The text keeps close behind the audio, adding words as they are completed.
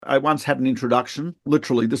I once had an introduction.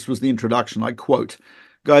 Literally, this was the introduction. I quote.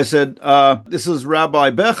 Guy said, this is Rabbi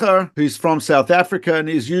Becher, who's from South Africa and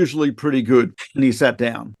is usually pretty good. And he sat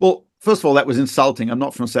down. Well, first of all, that was insulting. I'm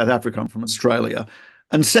not from South Africa. I'm from Australia.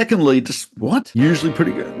 And secondly, just what? Usually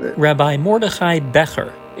pretty good. Rabbi Mordechai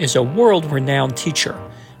Becher is a world-renowned teacher,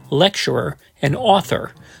 lecturer, and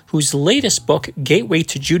author whose latest book, Gateway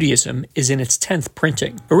to Judaism, is in its 10th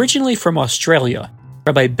printing. Originally from Australia,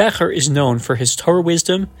 Rabbi Becher is known for his Torah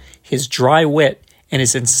wisdom, his dry wit, and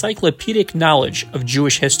his encyclopedic knowledge of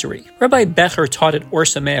Jewish history. Rabbi Becher taught at Or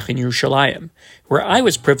Sameach in Yerushalayim, where I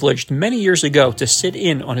was privileged many years ago to sit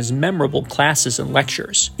in on his memorable classes and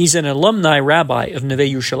lectures. He's an alumni rabbi of Neve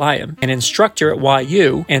Yerushalayim, an instructor at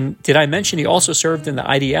YU, and did I mention he also served in the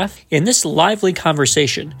IDF? In this lively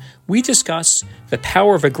conversation, we discuss the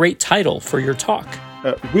power of a great title for your talk.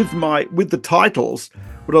 With the titles,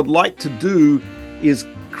 what I'd like to do is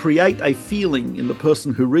create a feeling in the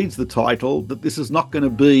person who reads the title that this is not going to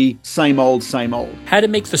be same old, same old. How to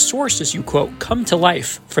make the sources you quote come to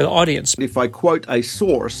life for the audience. If I quote a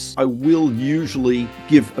source, I will usually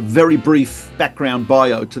give a very brief background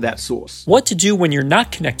bio to that source. What to do when you're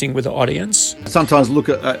not connecting with the audience. Sometimes I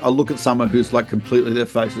look at someone who's like completely, their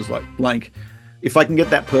face is like blank. If I can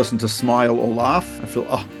get that person to smile or laugh, I feel,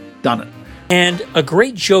 done it. And a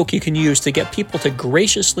great joke you can use to get people to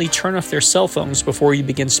graciously turn off their cell phones before you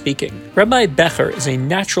begin speaking. Rabbi Becher is a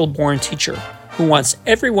natural-born teacher who wants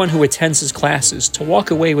everyone who attends his classes to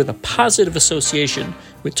walk away with a positive association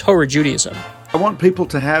with Torah Judaism. I want people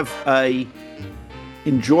to have a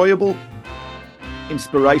enjoyable,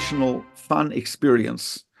 inspirational, fun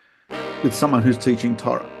experience with someone who's teaching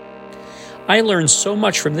Torah. I learned so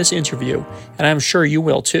much from this interview, and I'm sure you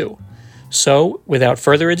will too. So, without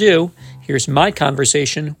further ado, here's my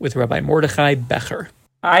conversation with Rabbi Mordechai Becher.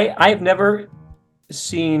 I've never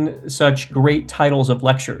seen such great titles of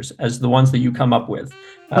lectures as the ones that you come up with.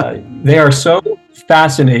 They are so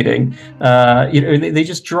fascinating. They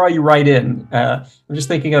just draw you right in. I'm just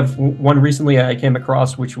thinking of one recently I came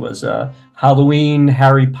across, which was Halloween,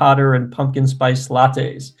 Harry Potter, and pumpkin spice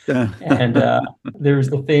lattes. And there's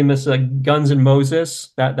the famous Guns N'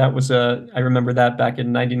 Moses. That was I remember that back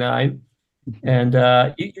in '99. And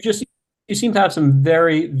you seem to have some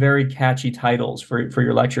very, very catchy titles for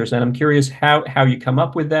your lectures, and I'm curious how you come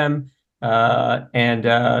up with them. Let's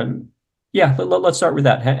start with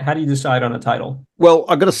that. How do you decide on a title? Well,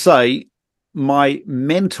 I've got to say, my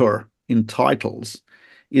mentor in titles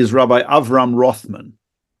is Rabbi Avram Rothman,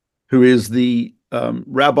 who is the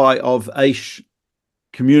rabbi of Aish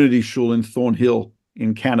Community Shul in Thornhill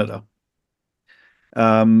in Canada.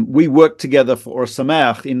 We worked together for Or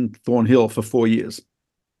Sameach in Thornhill for 4 years.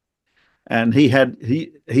 And he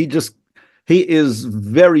is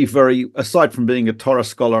very, very, aside from being a Torah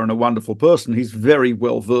scholar and a wonderful person, he's very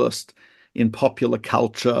well versed in popular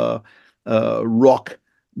culture, rock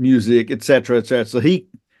music, etc., etc. So he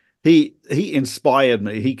inspired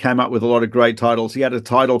me. He came up with a lot of great titles. He had a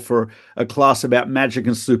title for a class about magic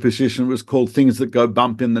and superstition. It was called Things That Go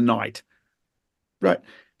Bump in the Night. Right.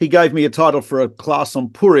 He gave me a title for a class on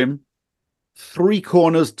Purim, 3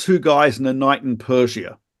 Corners, 2 Guys, and a Night in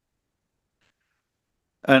Persia.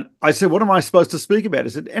 And I said, what am I supposed to speak about? He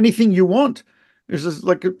said, anything you want. It's just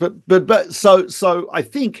like, so I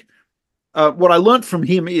think what I learned from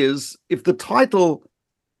him is if the title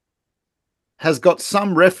has got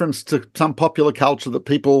some reference to some popular culture that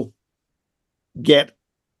people get,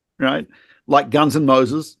 right? Like Guns N'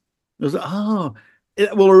 Moses, it was,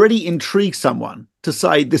 it will already intrigue someone to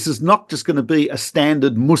say this is not just going to be a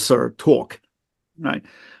standard Musar talk, right?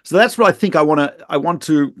 So that's what I think I want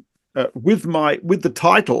to with the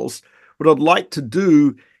titles. What I'd like to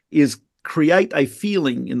do is create a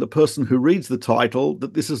feeling in the person who reads the title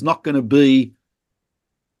that this is not going to be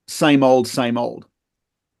same old, same old.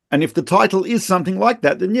 And if the title is something like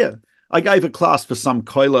that, then yeah. I gave a class for some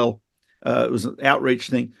kollel. It was an outreach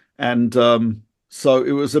thing, and so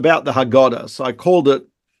it was about the Haggadah. So I called it,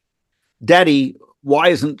 Daddy, why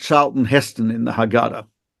isn't Charlton Heston in the Haggadah?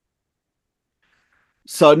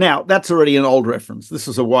 So now that's already an old reference. This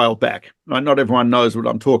is a while back. Right? Not everyone knows what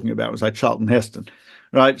I'm talking about. It was like Charlton Heston,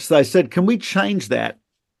 right? So they said, can we change that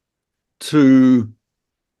to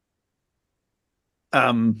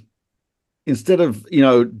instead of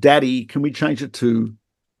Daddy? Can we change it to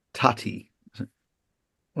Tati?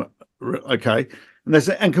 Well, okay. And they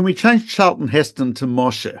said, and can we change Charlton Heston to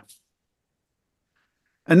Moshe?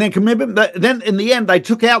 And then then in the end they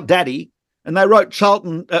took out Daddy and they wrote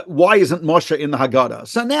Charlton. Why isn't Moshe in the Haggadah?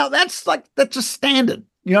 So now that's just standard.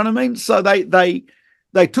 You know what I mean? So they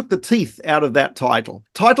they took the teeth out of that title.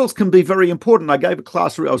 Titles can be very important. I gave a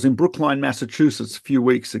class, I was in Brookline, Massachusetts a few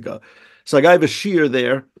weeks ago. So I gave a shiur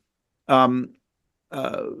there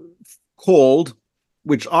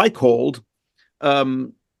which I called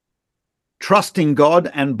Trusting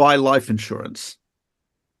God and Buy Life Insurance,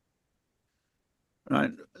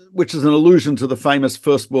 right? Which is an allusion to the famous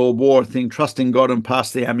First World War thing, trusting God and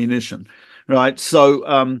pass the ammunition, right?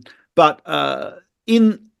 So,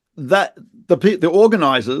 in that, the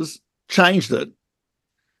organizers changed it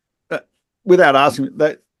without asking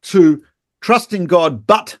that to trusting God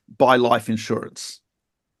but buy life insurance,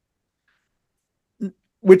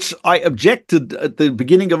 which I objected at the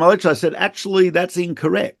beginning of my lecture. I said, actually, that's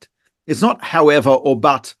incorrect. It's not however or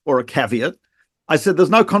but or a caveat. I said there's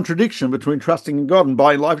no contradiction between trusting in God and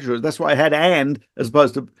buying life insurance. That's why I had and as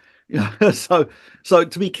opposed to, so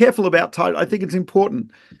to be careful about title, I think it's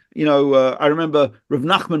important. I remember Rav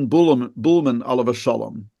Nachman Bullman Oliver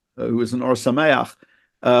Shalom, who was an Or Sameach,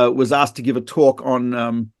 was asked to give a talk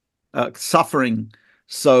on suffering.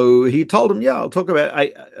 So he told him, "Yeah, I'll talk about."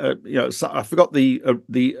 I forgot the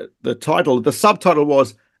title. The subtitle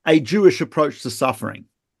was "A Jewish Approach to Suffering."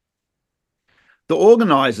 The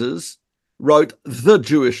organizers wrote "The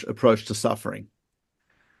Jewish Approach to Suffering."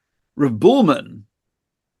 Rav Bullman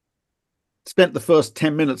spent the first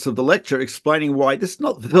 10 minutes of the lecture explaining why this is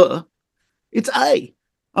not it's a.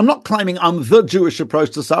 I'm not claiming I'm the Jewish approach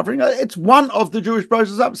to suffering. It's one of the Jewish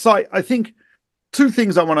approaches up. So I think two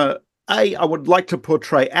things I would like to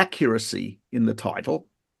portray accuracy in the title.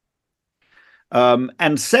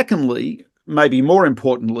 And secondly, maybe more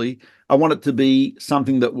importantly, I want it to be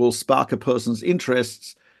something that will spark a person's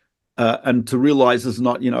interests and to realize it's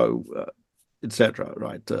not, etc.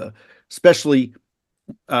 Right? Especially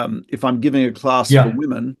if I'm giving a class for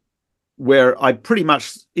women, where I pretty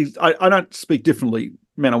much I don't speak differently,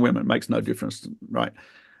 men or women, it makes no difference, right?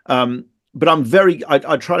 But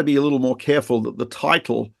I try to be a little more careful that the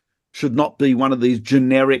title should not be one of these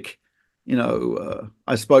generic. I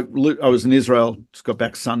was in Israel, just got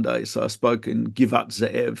back Sunday, so I spoke in Givat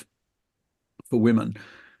Ze'ev for women.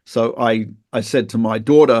 So I said to my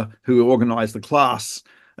daughter, who organized the class,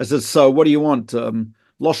 I said, "So what do you want?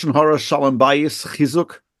 Lashon hara, shalom bayis,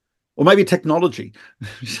 chizuk, or maybe technology."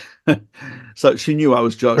 So she knew I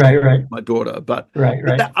was joking, right. my daughter. But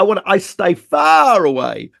right. I stay far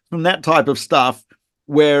away from that type of stuff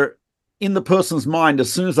where in the person's mind,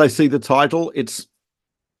 as soon as they see the title, it's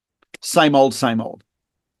same old, same old.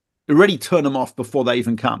 Already turn them off before they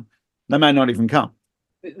even come. They may not even come.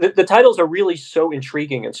 The titles are really so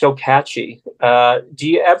intriguing and so catchy. Do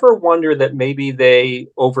you ever wonder that maybe they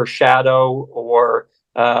overshadow or,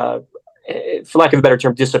 for lack of a better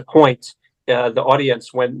term, disappoint the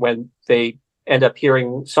audience when they end up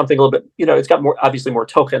hearing something a little bit, it's got obviously more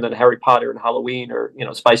token than Harry Potter and Halloween or,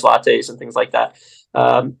 spice lattes and things like that.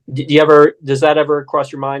 Does that ever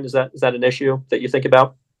cross your mind? Is that an issue that you think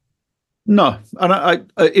about? No. And I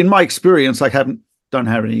in my experience, I don't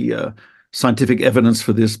have any scientific evidence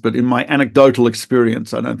for this, but in my anecdotal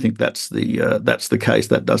experience, I don't think that's the case.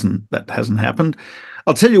 That hasn't happened.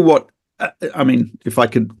 I'll tell you what, if I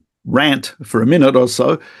could rant for a minute or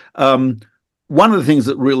so, one of the things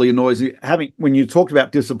that really annoys you, when you talked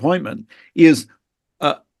about disappointment, is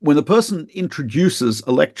when the person introduces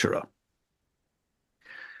a lecturer.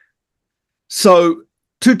 So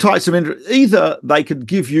two types of either they could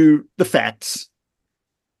give you the facts.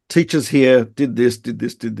 Teachers here did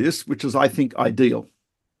this, which is, I think, ideal.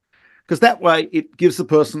 Because that way it gives the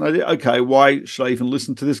person an idea, okay, why should I even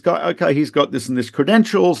listen to this guy? Okay, he's got this and this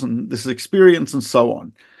credentials and this experience and so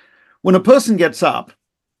on. When a person gets up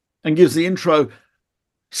and gives the intro,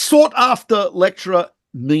 sought after lecturer,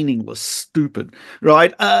 meaningless, stupid,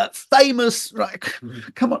 right? Famous, right?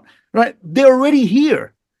 Come on, right? They're already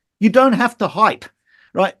here. You don't have to hype,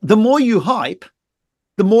 right? The more you hype,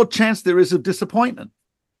 the more chance there is of disappointment.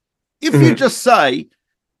 If you just say,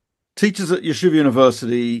 teachers at Yeshiva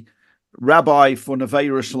University, rabbi for Nevei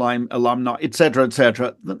Yerushalayim alumni, etc.,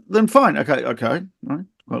 then fine. Okay, right,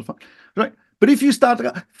 well, fine, right. But if you start to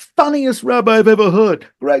go, funniest rabbi I've ever heard,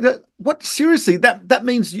 great. What seriously? That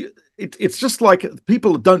means it's just like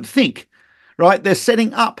people don't think, right? They're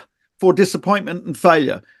setting up for disappointment and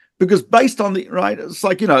failure because based on right, it's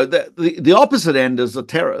like the opposite end is a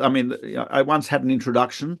terror. I once had an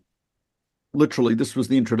introduction. Literally, this was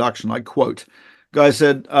the introduction. I quote. Guy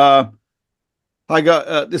said,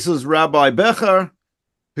 this is Rabbi Becher,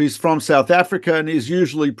 who's from South Africa and is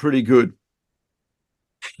usually pretty good.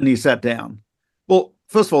 And he sat down. Well,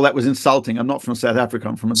 first of all, that was insulting. I'm not from South Africa.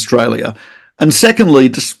 I'm from Australia. And secondly,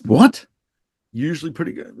 just what? Usually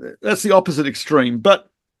pretty good. That's the opposite extreme. But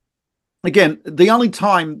again, the only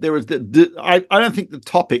time there is I don't think the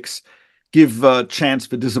topics give a chance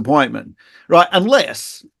for disappointment, right?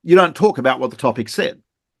 Unless you don't talk about what the topic said.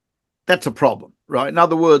 That's a problem, right? In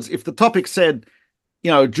other words, if the topic said,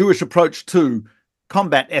 Jewish approach to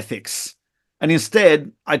combat ethics, and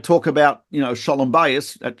instead I talk about, shalom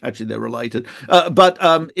bayis, actually they're related, but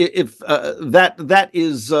if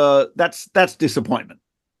that's disappointment,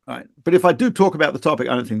 right? But if I do talk about the topic,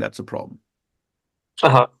 I don't think that's a problem.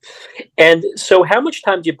 Uh-huh. And so how much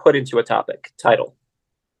time do you put into a topic title?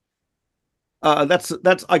 That's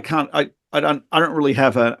I don't really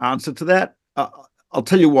have an answer to that. I'll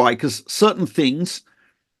tell you why, because certain things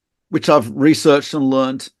which I've researched and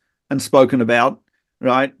learned and spoken about,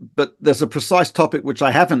 right? But there's a precise topic which I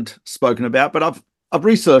haven't spoken about, but I've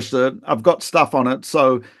researched it. I've got stuff on it.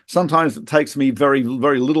 So sometimes it takes me very,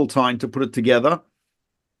 very little time to put it together,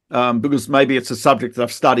 because maybe it's a subject that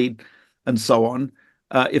I've studied and so on.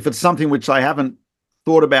 If it's something which I haven't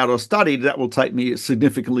thought about or studied, that will take me a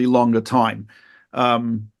significantly longer time.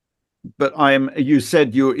 But you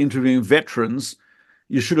said you're interviewing veterans.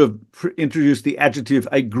 You should have introduced the adjective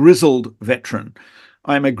a grizzled veteran.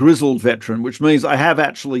 I am a grizzled veteran, which means I have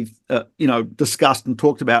actually, discussed and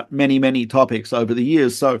talked about many, many topics over the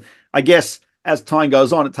years. So I guess as time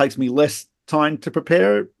goes on, it takes me less time to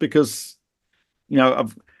prepare because, I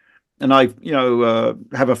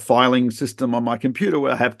have a filing system on my computer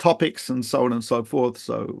where I have topics and so on and so forth.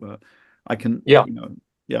 So I can, yeah.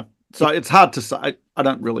 So it's hard to say. I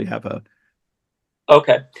don't really have a.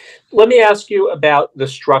 Okay. Let me ask you about the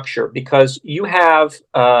structure, because you have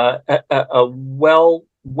a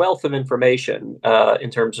wealth of information in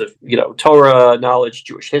terms of, Torah knowledge,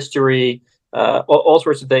 Jewish history, all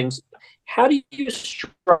sorts of things. How do you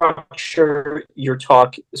structure your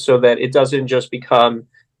talk so that it doesn't just become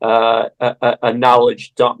a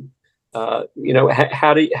knowledge dump?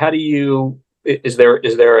 How do you, is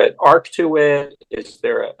there an arc to it? Is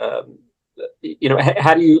there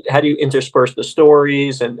how do you intersperse the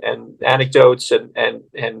stories and anecdotes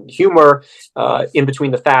and humor in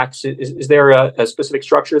between the facts? Is there a specific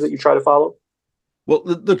structure that you try to follow? Well,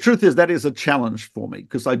 the truth is that is a challenge for me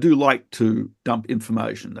because I do like to dump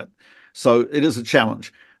information. So it is a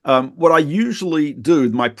challenge. What I usually do,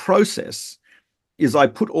 my process, is I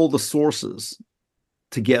put all the sources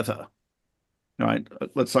together. Right?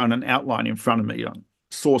 Let's say on an outline in front of me on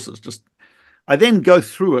sources. I then go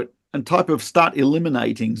through it and start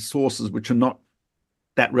eliminating sources which are not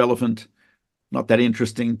that relevant, not that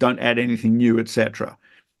interesting, don't add anything new, etc.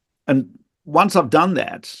 And once I've done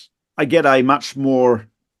that, I get a much more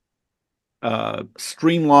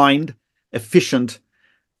streamlined, efficient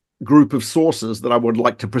group of sources that I would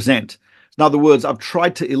like to present. In other words, I've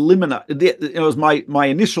tried to eliminate. It was my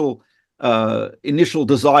initial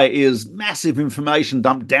desire is massive information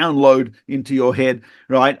dump, download into your head,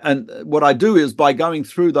 right? And what I do is by going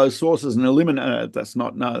through those sources and eliminate, that's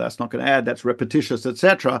not going to add, that's repetitious,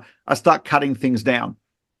 etc. I start cutting things down.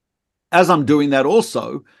 As I'm doing that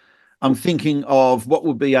also, I'm thinking of what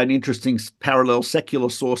would be an interesting parallel secular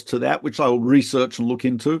source to that, which I will research and look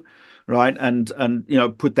into, right? And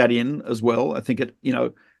put that in as well. I think it,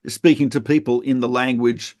 is speaking to people in the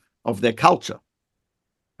language of their culture,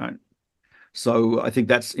 right? So I think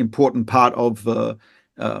that's important part of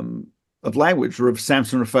language. Rav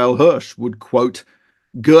Samson Raphael Hirsch would quote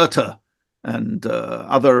Goethe and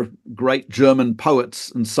other great German poets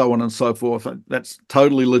and so on and so forth. That's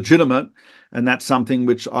totally legitimate, and that's something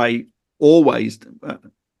which I always,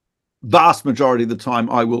 vast majority of the time,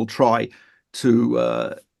 I will try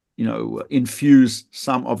to infuse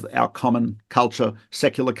some of our common culture,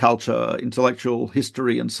 secular culture, intellectual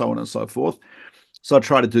history, and so on and so forth. So I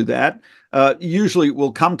try to do that. Usually it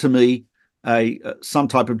will come to me, some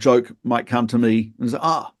type of joke might come to me and say,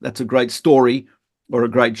 that's a great story or a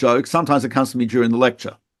great joke. Sometimes it comes to me during the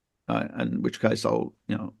lecture, in which case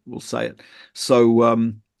we'll say it.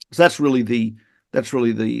 So that's really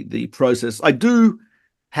the process. I do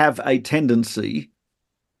have a tendency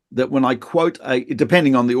that when I quote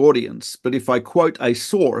depending on the audience, but if I quote a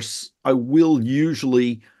source, I will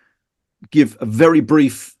usually give a very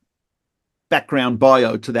brief background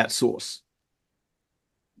bio to that source,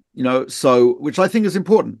 so which I think is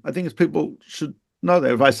important. I think people should know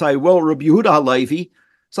that. If I say, well, Rabbi Yehuda Halevi,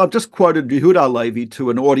 so I've just quoted Yehuda Halevi to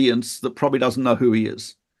an audience that probably doesn't know who he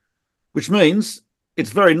is, which means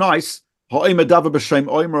it's very nice, etc.,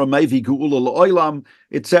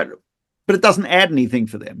 but it doesn't add anything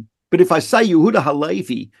for them. But if I say Yehuda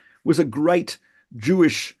Halevi was a great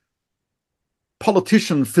Jewish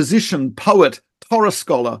politician, physician, poet, Torah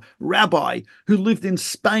scholar, rabbi, who lived in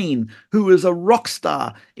Spain, who was a rock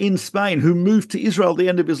star in Spain, who moved to Israel at the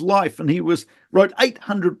end of his life, and he wrote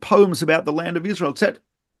 800 poems about the land of Israel.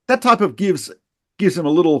 That type of gives him a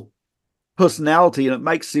little personality, and it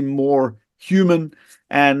makes him more human.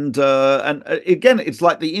 And again, it's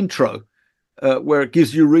like the intro, where it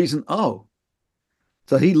gives you reason. Oh,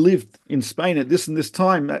 so he lived in Spain at this and this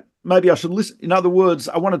time. Maybe I should listen. In other words,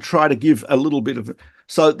 I want to try to give a little bit of,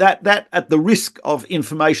 so that at the risk of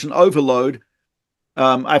information overload,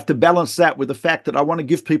 I have to balance that with the fact that I want to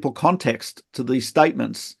give people context to these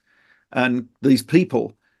statements and these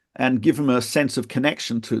people, and give them a sense of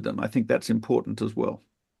connection to them. I think that's important as well.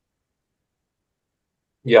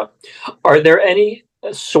 Yeah. Are there any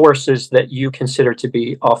sources that you consider to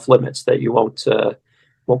be off limits that you won't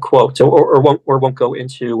quote or won't go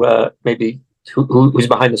into, maybe who's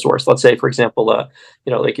behind the source? Let's say, for example,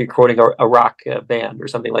 like you're quoting a rock band or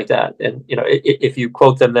something like that, and if you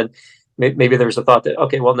quote them, then maybe there's a thought that,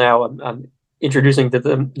 okay, well, now I'm introducing to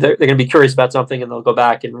them, they're going to be curious about something, and they'll go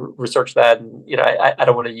back and research that, and I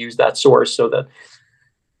don't want to use that source so that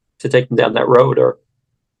to take them down that road. Or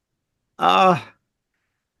I'm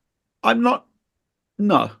not.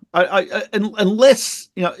 No, unless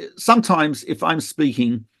sometimes if I'm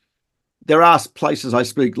speaking, there are places I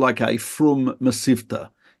speak, like a Frum Masivta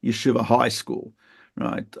Yeshiva High School,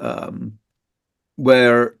 right,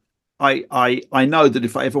 where I know that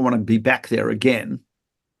if I ever want to be back there again,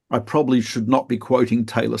 I probably should not be quoting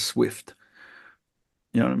Taylor Swift.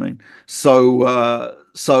 You know what I mean? So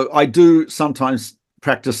I do sometimes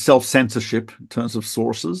practice self-censorship in terms of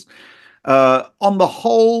sources. On the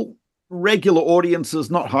whole, regular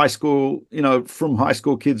audiences, not high school, from high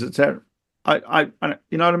school kids, etc. I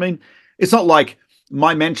you know what I mean? It's not like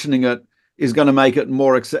my mentioning it is going to make it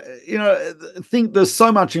more, think there's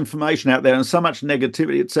so much information out there and so much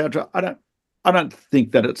negativity, etc. I don't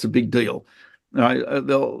think that it's a big deal.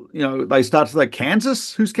 They start to say,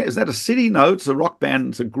 Kansas, is that a city? No, it's a rock band.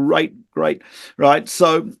 It's a great, right?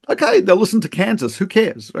 So, okay, they'll listen to Kansas. Who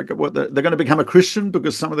cares? They're going to become a Christian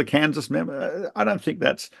because some of the Kansas members. I don't think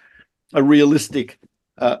that's a realistic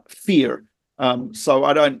fear. So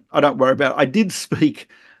I don't worry about it. I did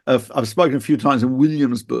speak. I've spoken a few times in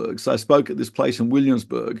Williamsburg. So I spoke at this place in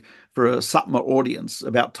Williamsburg for a Satmar audience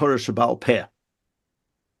about Torah Shabbal Peh.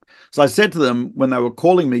 So I said to them when they were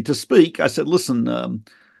calling me to speak, I said, listen,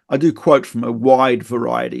 I do quote from a wide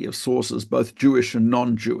variety of sources, both Jewish and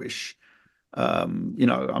non-Jewish. I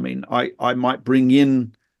might bring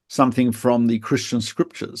in something from the Christian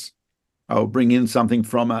scriptures. I'll bring in something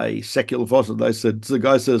from a secular philosopher. The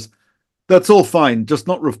guy says, that's all fine, just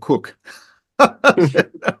not Rav Kook.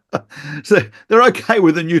 So they're okay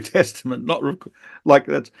with the New Testament, not Rav Kook. Like,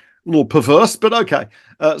 that's a little perverse, but okay.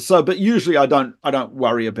 But usually I don't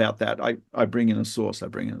worry about that. I bring in a source.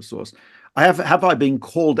 Have I been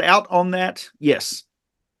called out on that? Yes.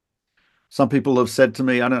 Some people have said to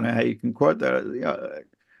me, I don't know how you can quote that.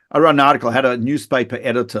 I wrote an article, I had a newspaper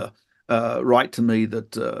editor write to me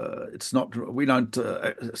that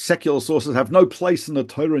secular sources have no place in the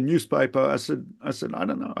Torah newspaper. I said, I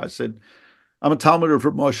don't know. I said, I'm a Talmud of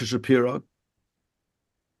Rabbi Moshe Shapiro.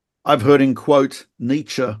 I've heard him quote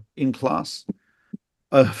Nietzsche in class.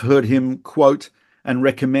 I've heard him quote and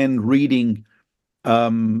recommend reading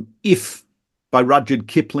If by Rudyard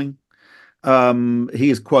Kipling. He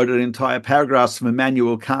has quoted entire paragraphs from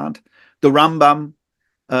Immanuel Kant. The Rambam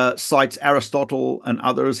cites Aristotle and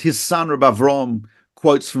others. His son, Rabbi Avram,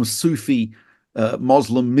 quotes from Sufi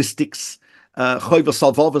Muslim mystics. Chova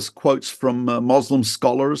Salvovis quotes from Muslim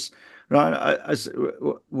scholars. Right?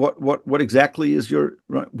 What exactly is your?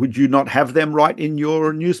 Right? Would you not have them write in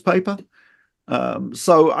your newspaper?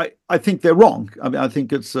 So I think they're wrong. I mean, I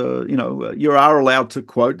think it's you are allowed to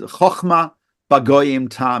quote Chochma Bagoyim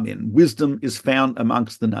Tamin. Wisdom is found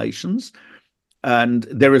amongst the nations, and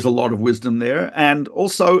there is a lot of wisdom there. And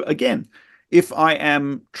also, again, if I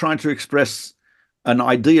am trying to express an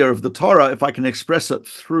idea of the Torah, if I can express it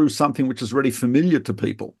through something which is already familiar to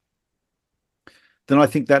people, then I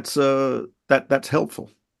think that's helpful.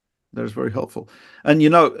 That is very helpful. And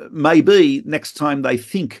maybe next time they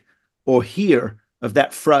think or hear of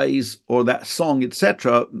that phrase or that song,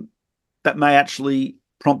 etc., that may actually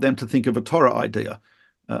prompt them to think of a Torah idea,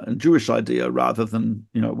 a Jewish idea, rather than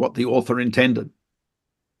what the author intended.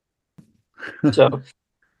 So,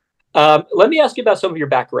 let me ask you about some of your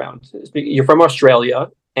background. You're from Australia,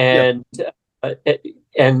 and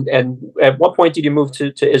and at what point did you move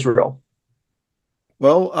to Israel?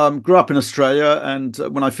 Well, grew up in Australia, and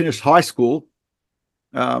when I finished high school,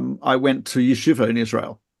 I went to yeshiva in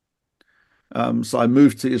Israel. So I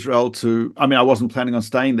moved to Israel I wasn't planning on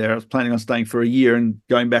staying there. I was planning on staying for a year and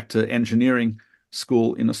going back to engineering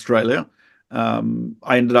school in Australia.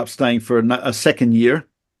 I ended up staying for a second year,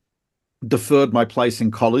 deferred my place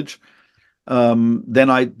in college.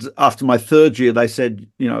 After my third year, they said,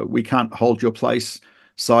 we can't hold your place.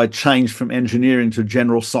 So I changed from engineering to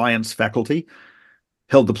general science faculty,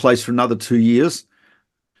 held the place for another 2 years.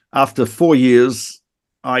 After 4 years,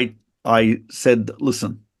 I said,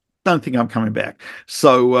 listen, don't think I'm coming back.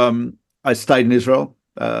 So I stayed in Israel,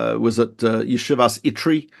 was at Yeshivas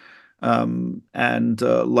Itri, and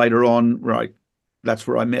later on, that's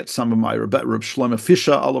where I met some of my Reb Shlomo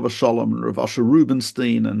Fisher, Oliver Sholem, and Rav Asher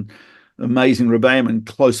Rubenstein, and amazing Rebbeim and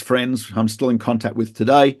close friends I'm still in contact with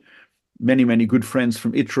today. Many, many good friends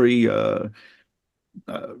from Itri,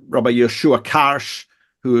 Rabbi Yeshua Karsh,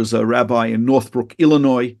 who is a rabbi in Northbrook,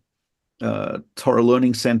 Illinois, Torah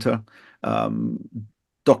Learning Center.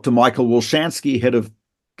 Dr. Michael Wolshansky, head of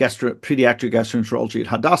pediatric gastroenterology at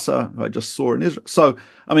Hadassah, who I just saw in Israel. So,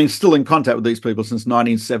 still in contact with these people since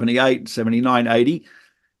 1978, 79, 80.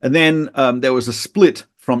 And then there was a split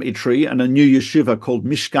from Itri, and a new yeshiva called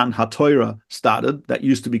Mishkan HaTorah started. That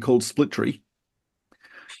used to be called Splittree.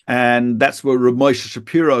 And that's where Rav Moshe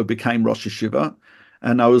Shapiro became Rosh Yeshiva.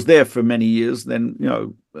 And I was there for many years. Then,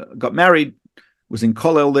 got married, was in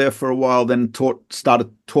Kollel there for a while, then taught at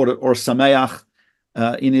Or Sameach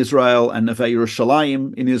in Israel and Neve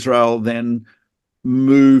Yerushalayim in Israel, then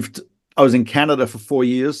moved. I was in Canada for 4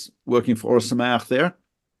 years, working for Or Sameach there,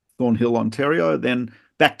 Thornhill, Ontario, then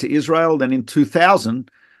back to Israel. Then in 2000,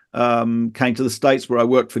 came to the States where I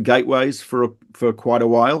worked for Gateways for quite a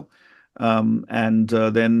while. And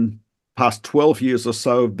then past 12 years or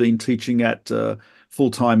so, I've been teaching at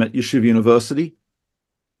full-time at Yeshiva University.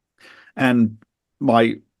 And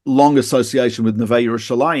my long association with Neve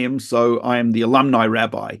Yerushalayim, so I am the alumni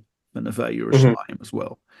rabbi for Neve Yerushalayim as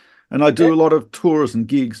well. And I do a lot of tours and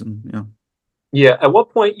gigs. And Yeah. At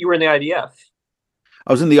what point you were in the IDF?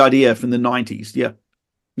 I was in the IDF in the 90s.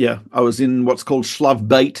 Yeah. I was in what's called Shlav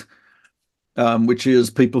Beit, which is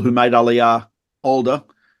people who made Aliyah older.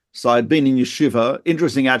 So I'd been in yeshiva.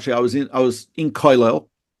 Interesting, actually, I was in Kollel,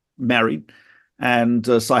 married, and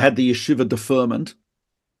so I had the yeshiva deferment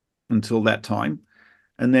until that time.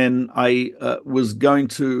 And then I was going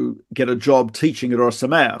to get a job teaching at Or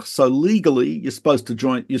Sameach. So legally,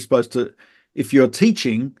 if you're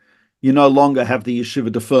teaching, you no longer have the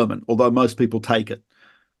yeshiva deferment, although most people take it.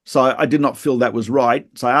 So I did not feel that was right.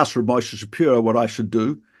 So I asked Rav Moshe Shapiro what I should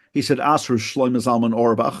do. He said, ask Rav Shlomo Zalman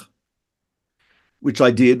Auerbach, which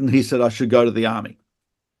I did, and he said I should go to the army.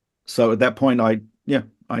 So at that point, I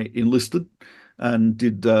enlisted and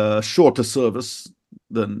did shorter service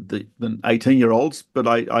than 18-year-olds, but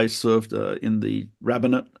I served in the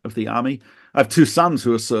rabbinate of the army. I have 2 sons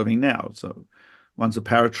who are serving now. So one's a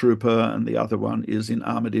paratrooper and the other one is in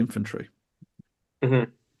armored infantry. Mm-hmm.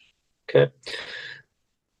 Okay.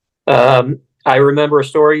 I remember a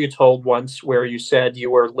story you told once where you said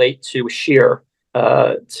you were late to shir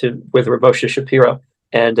with Rav Moshe Shapiro,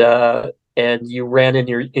 and you ran in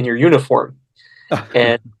your uniform.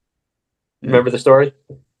 And remember the story?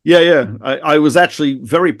 Yeah. I was actually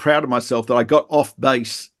very proud of myself that I got off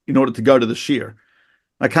base in order to go to the shir.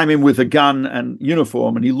 I came in with a gun and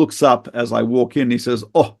uniform, and he looks up as I walk in. He says,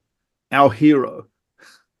 "Oh, our hero."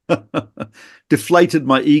 Deflated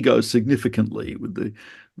my ego significantly with the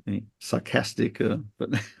sarcastic, but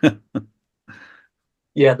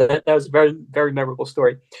yeah, that was a very, very memorable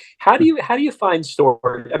story. How do you find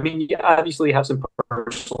stories? I mean, you obviously have some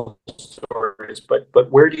personal stories,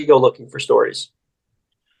 but where do you go looking for stories?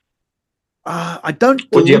 I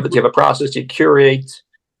don't. Do you have a process? Do you curate?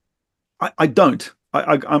 I don't.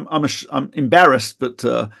 I'm embarrassed, but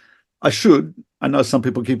I should. I know some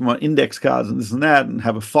people keep them on index cards and this and that and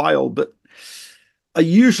have a file, but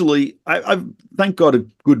I've thank God a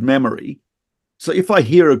good memory. So if I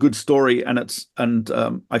hear a good story and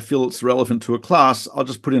I feel it's relevant to a class, I'll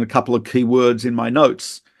just put in a couple of key words in my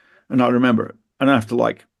notes and I remember it. I don't have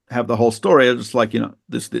to have the whole story. I just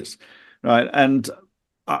this, right? And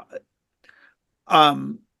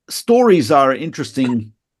stories are an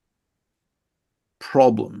interesting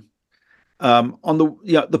problem.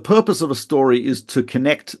 The purpose of a story is to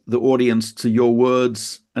connect the audience to your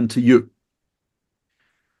words and to you,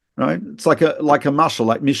 right? It's like a mashal,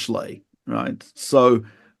 like mishlei, right? So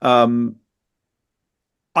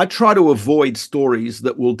I try to avoid stories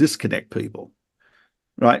that will disconnect people,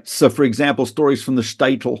 right? So, for example, stories from the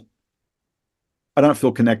shtetl, I don't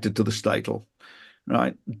feel connected to the shtetl,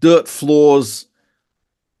 right? Dirt floors,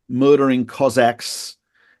 murdering Cossacks,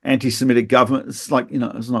 anti-Semitic government. It's like,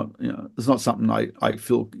 it's not something I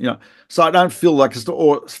feel, so I don't feel like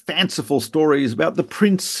or fanciful stories about the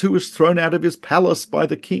prince who was thrown out of his palace by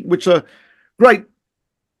the king, which are great.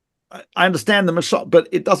 I understand them a shot, but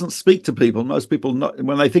it doesn't speak to people. Most people,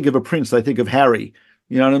 when they think of a prince, they think of Harry.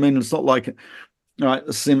 You know what I mean? It's not like,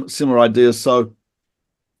 similar ideas. So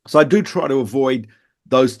I do try to avoid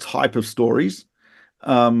those type of stories.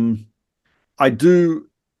 I do.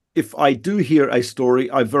 If I do hear a story,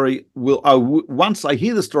 once I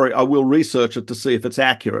hear the story, I will research it to see if it's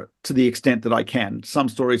accurate to the extent that I can. Some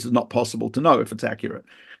stories it's not possible to know if it's accurate.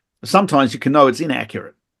 Sometimes you can know it's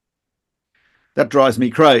inaccurate. That drives me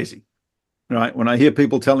crazy, right? When I hear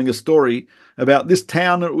people telling a story about this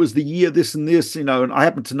town, it was the year this and this, and I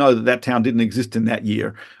happen to know that town didn't exist in that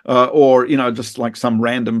year, or just like some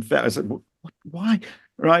random fact. I said, well, why,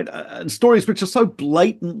 right? And stories which are so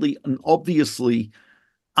blatantly and obviously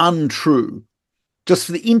untrue, just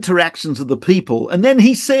for the interactions of the people. And then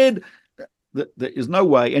he said that there is no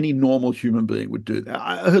way any normal human being would do that.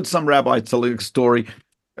 I heard some rabbi telling a story,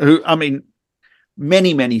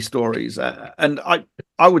 many stories, and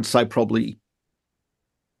I would say probably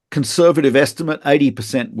conservative estimate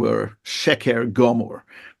 80% were sheker gomor,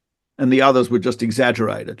 and the others were just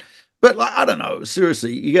exaggerated. But I don't know,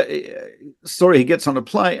 seriously, you get story he gets on a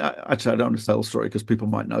plane. Actually, I don't want to tell the story because people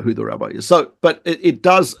might know who the rabbi is. So, but it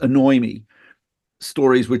does annoy me,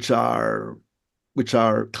 stories which are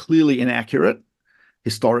clearly inaccurate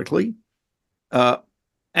historically,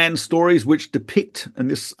 and stories which depict, and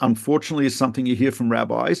this unfortunately is something you hear from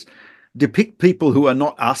rabbis, depict people who are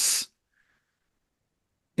not us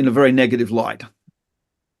in a very negative light,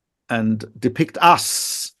 and depict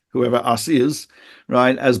us, whoever us is,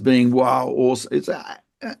 right, as being wow, awesome. It's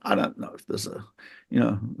I don't know if there's a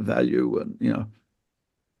value, and you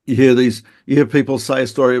hear people say a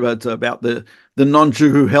story about the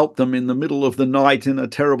non-Jew who helped them in the middle of the night in a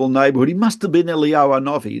terrible neighborhood. He must have been Eliyahu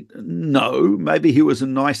Hanavi. No, maybe he was a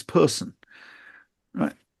nice person,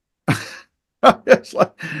 right? It's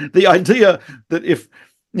like the idea that if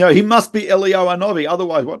he must be Eliyahu Hanavi,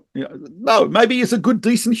 otherwise what? No, maybe he's a good,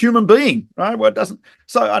 decent human being, right? Well, it doesn't.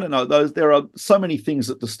 So I don't know. There are so many things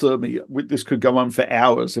that disturb me. This could go on for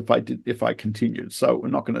hours if I continued. So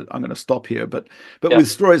I'm going to stop here. But with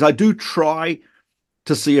stories, I do try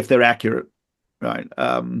to see if they're accurate, right?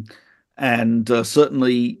 And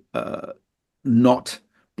certainly not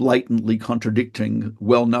blatantly contradicting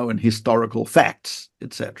well-known historical facts,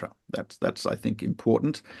 etc. That's I think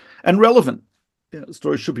important and relevant. Yeah, the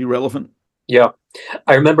story should be relevant. Yeah.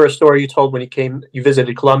 I remember a story you told when you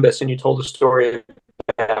visited Columbus, and you told a story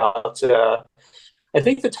about, I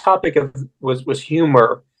think the topic was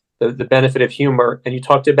humor, the benefit of humor. And you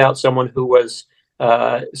talked about someone who was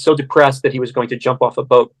so depressed that he was going to jump off a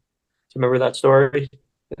boat. Do you remember that story?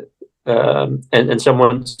 And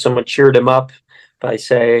someone cheered him up by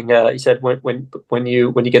saying, he said, when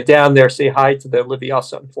you get down there, say hi to the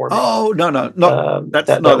Leviathan for me. Oh, no.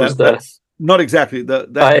 That's not exactly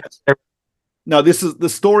no. This is the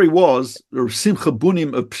story. Was Simcha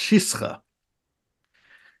Bunim of Pshischa,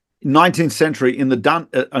 19th century, in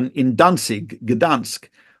Danzig, Gdansk.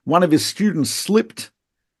 One of his students slipped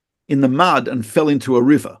in the mud and fell into a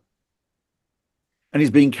river, and he's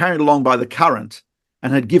being carried along by the current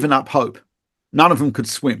and had given up hope. None of them could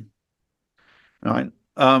swim. Right.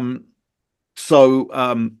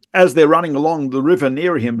 So as they're running along the river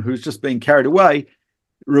near him, who's just being carried away,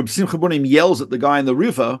 Reb Simcha Bunim yells at the guy in the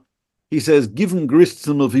river. He says, "Give him grist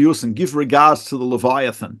to Leviathan, give regards to the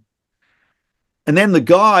Leviathan." And then the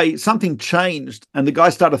guy, something changed, and the guy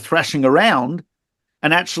started thrashing around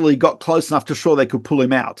and actually got close enough to show they could pull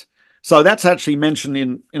him out. So that's actually mentioned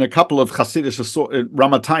in a couple of Hasidic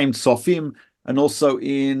Ramatayim Sofim, and also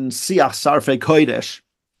in Siach Sarfei Kodesh.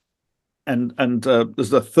 And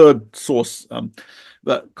there's a third source, I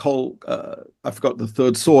forgot the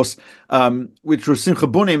third source, which Rav Simcha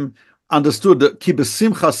Bunim understood that Ki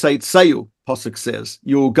b'simcha seitzeyu, Pasuk says,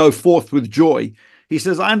 you'll go forth with joy. He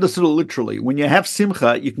says, I understood it literally. When you have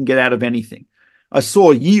simcha, you can get out of anything. I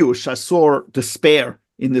saw yiush, I saw despair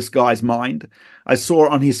in this guy's mind. I saw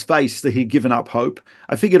on his face that he'd given up hope.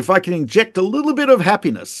 I figured if I can inject a little bit of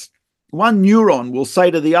happiness, one neuron will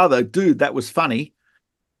say to the other, dude, that was funny.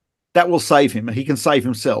 That will save him. He can save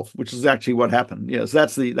himself, which is actually what happened. Yes,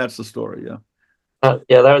 that's the story. Yeah.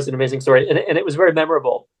 Yeah, that was an amazing story, and it was very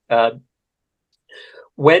memorable.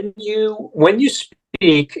 When you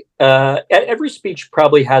speak, every speech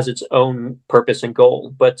probably has its own purpose and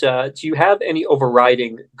goal. But do you have any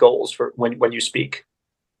overriding goals for when you speak?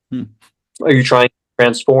 Are you trying to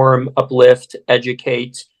transform, uplift,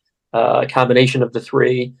 educate? A combination of the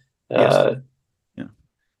three? Yes. Yeah.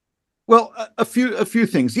 Well, a few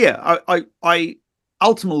things. Yeah, I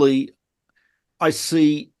ultimately I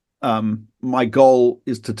see my goal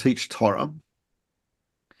is to teach Torah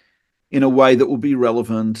in a way that will be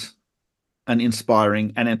relevant and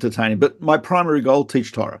inspiring and entertaining. But my primary goal,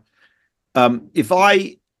 teach Torah. If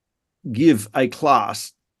I give a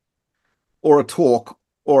class or a talk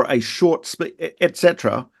or a short speech,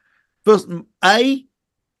 etc., first, I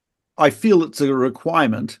feel it's a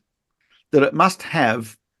requirement that it must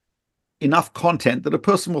have enough content that a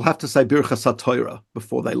person will have to say Birchas HaTorah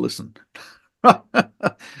before they listen. I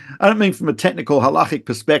don't mean from a technical halachic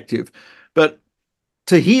perspective, but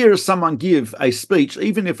to hear someone give a speech,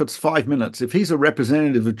 even if it's 5 minutes, if he's a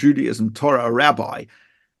representative of Judaism, Torah, a rabbi,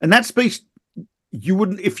 and that speech, you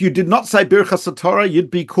wouldn't, if you did not say Birchas HaTorah,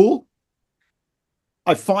 you'd be cool.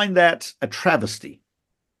 I find that a travesty.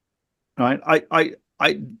 Right?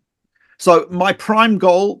 So my prime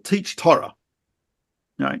goal, teach Torah.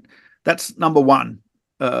 Right? That's number one.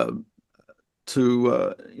 I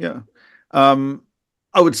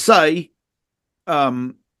would say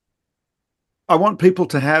I want people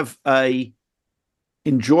to have a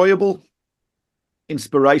enjoyable,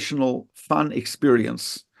 inspirational, fun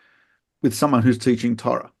experience with someone who's teaching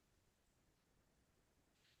Torah.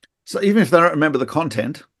 So even if they don't remember the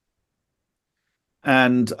content,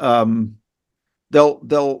 and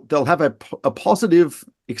they'll have a positive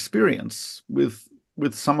experience with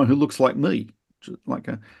someone who looks like me, like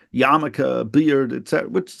a yarmulke, beard, etc.,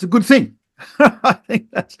 which is a good thing. I think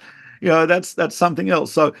that's something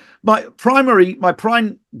else. So my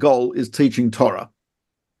prime goal is teaching Torah.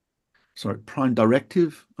 Sorry, prime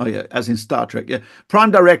directive. Oh yeah, as in Star Trek. Yeah, prime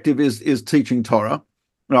directive is teaching Torah,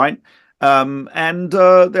 right? And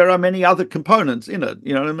there are many other components in it.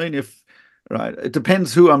 You know what I mean? Right, it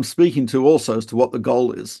depends who I'm speaking to also as to what the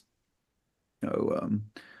goal is.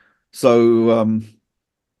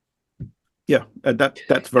 Yeah,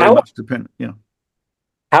 that's very much dependent. Yeah.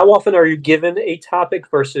 How often are you given a topic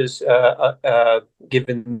versus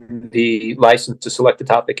given the license to select the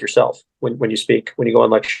topic yourself when you speak, when you go on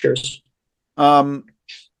lectures?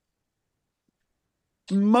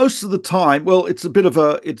 Most of the time, well, it's a bit of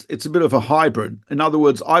a hybrid. In other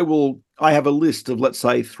words, I have a list of, let's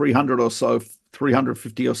say,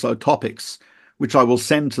 350 or so topics, which I will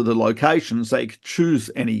send to the location so you can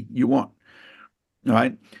choose any you want. All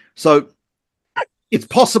right. So it's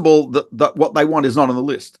possible that what they want is not on the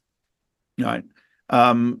list. Right.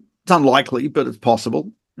 It's unlikely, but it's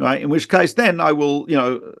possible. Right. In which case, then I will,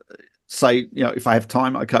 say, if I have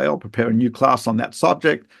time, okay, I'll prepare a new class on that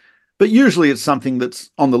subject. But usually it's something that's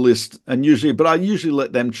on the list, but I usually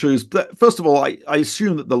let them choose. But first of all, I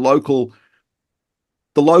assume that the locals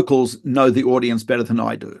know the audience better than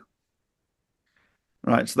I do.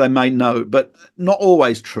 Right. So they may know, but not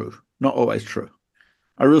always true. Not always true.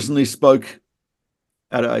 I recently spoke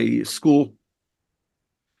at a school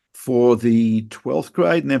for the 12th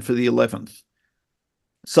grade and then for the 11th.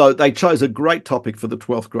 So they chose a great topic for the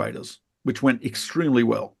 12th graders, which went extremely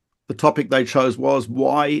well. The topic they chose was,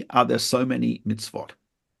 why are there so many mitzvot?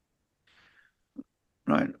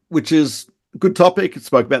 Right, which is a good topic. It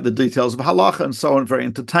spoke about the details of halacha and so on, very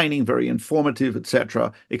entertaining, very informative,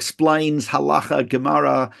 etc. Explains halacha,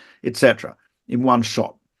 Gemara, etc. in one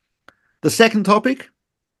shot. The second topic,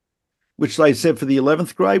 which they said for the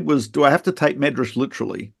 11th grade, was, do I have to take Medrash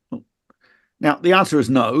literally? Now, the answer is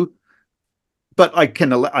no, but I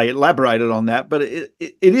elaborated on that. But it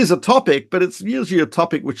is a topic, but it's usually a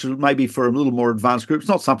topic which is maybe for a little more advanced group. It's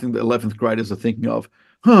not something that 11th graders are thinking of.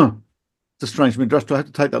 It's a strange Midrash. Do I have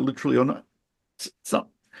to take that literally or not?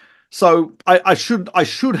 So I should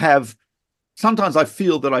have. Sometimes I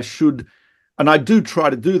feel that I should, and I do try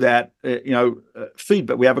to do that.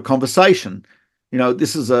 Feedback. We have a conversation.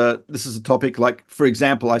 This is a topic, like, for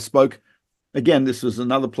example, I spoke, again, this was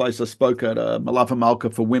another place I spoke at Malava Malka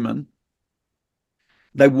for women.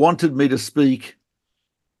 They wanted me to speak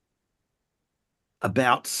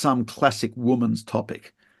about some classic woman's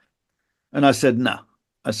topic. And I said, no.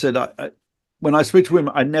 I said, when I speak to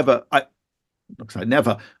women,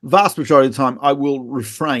 vast majority of the time, I will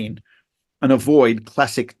refrain and avoid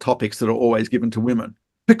classic topics that are always given to women.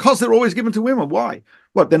 Because they're always given to women. Why?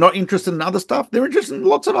 What, they're not interested in other stuff? They're interested in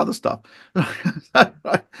lots of other stuff.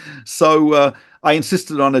 So I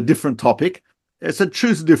insisted on a different topic. I said,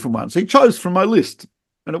 choose a different one. So he chose from my list.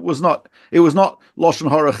 And it was not Lashon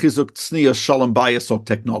Hara, Chizuk, Tznius, Shalom Bayis, or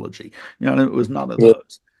technology. It was none of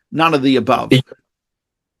those. None of the above.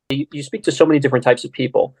 You speak to so many different types of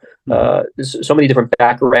people, so many different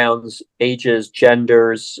backgrounds, ages,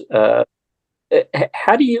 genders. How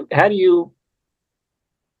do you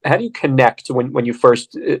connect when you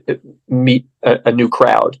first meet a new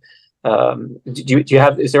crowd? Do you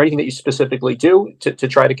have, is there anything that you specifically do to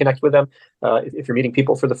try to connect with them? If you're meeting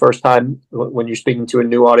people for the first time, when you're speaking to a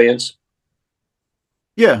new audience?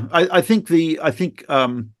 Yeah, I think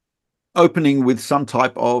opening with some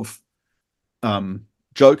type of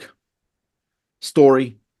joke,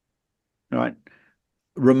 story, right,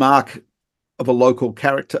 remark of a local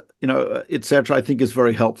character, etc., I think is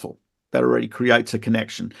very helpful. That already creates a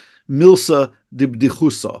connection. Milsa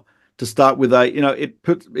dibdichusa, to start with it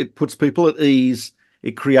puts people at ease.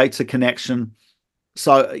 It creates a connection.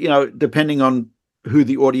 So, depending on who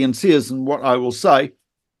the audience is and what I will say,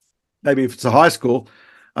 maybe if it's a high school,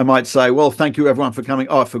 I might say, well, thank you everyone for coming.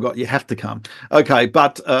 Oh, I forgot you have to come. Okay,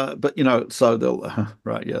 but so they'll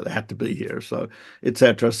right, yeah, they have to be here, so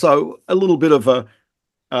etc. So a little bit of a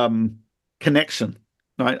connection.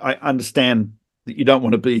 I understand that you don't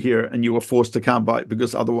want to be here and you were forced to come by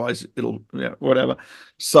because otherwise it'll whatever.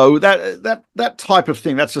 So that type of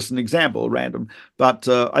thing. That's just an example, random, but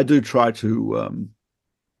I do try to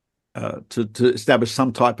establish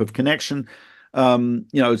some type of connection.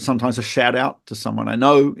 Sometimes a shout out to someone I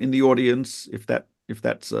know in the audience, if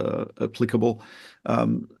that's applicable.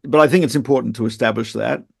 But I think it's important to establish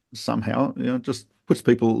that somehow. Just puts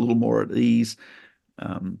people a little more at ease.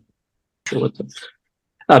 Sure.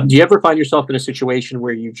 Do you ever find yourself in a situation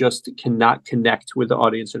where you just cannot connect with the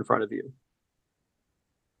audience in front of you?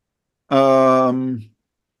 Or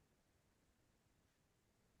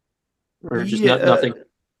just nothing?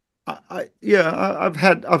 I've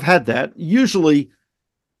had that. Usually,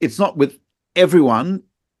 it's not with everyone.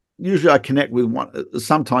 Usually, I connect with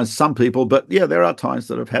sometimes some people, but yeah, there are times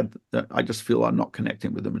that I've had that I just feel I'm not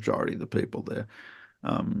connecting with the majority of the people there.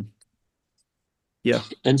 Yeah.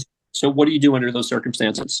 And so, what do you do under those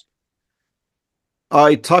circumstances?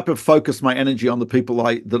 I type of focus my energy on the people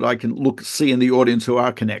that I can see in the audience who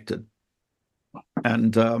are connected,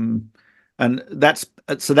 and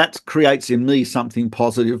that creates in me something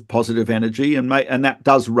positive energy, and that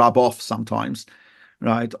does rub off sometimes,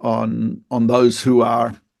 right, on those who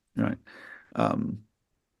are right,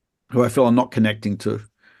 who I feel I'm not connecting to.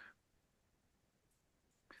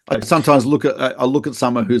 I sometimes look at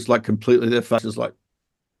someone who's like completely, their face is like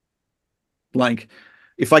blank.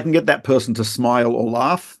 If I can get that person to smile or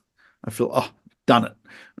laugh, I feel, oh, done it.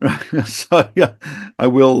 Right? So yeah, I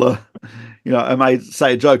will. I may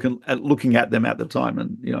say a joke and looking at them at the time,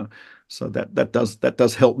 and so that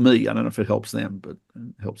does help me. I don't know if it helps them, but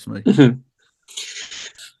it helps me. Mm-hmm.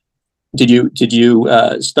 Did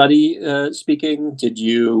you study speaking? Did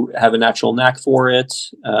you have a natural knack for it?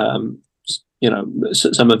 Some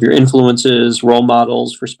of your influences, role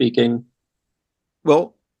models for speaking?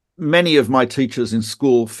 Well, many of my teachers in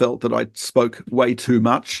school felt that I spoke way too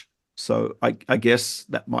much. So I guess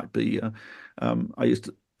that might be, I used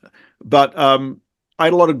to, but I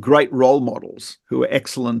had a lot of great role models who were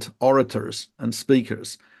excellent orators and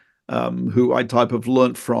speakers, who I type of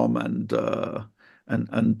learnt from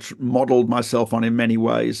and modeled myself on in many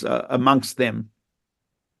ways. Amongst them,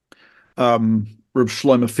 Reb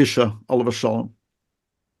Shlomo Fisher, Oliver Sholem,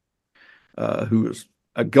 who was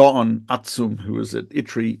a Gaon Atzum, who was at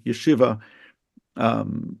Itri Yeshiva,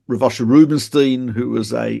 Rav Asher Rubenstein, who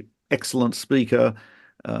was a excellent speaker,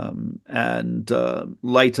 and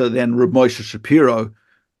later then Reb Moshe Shapiro,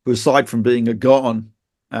 who aside from being a Gaon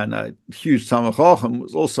and a huge Talmid Chacham,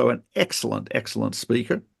 was also an excellent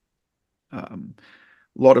speaker. A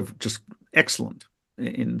lot of just excellent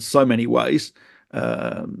in so many ways.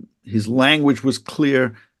 His language was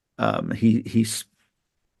clear. He's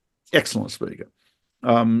excellent speaker.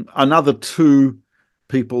 Another two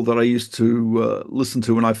people that I used to listen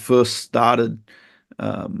to when I first started,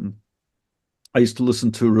 I used to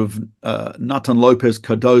listen to Rav Natan Lopez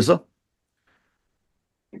Cardoza,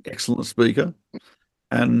 excellent speaker,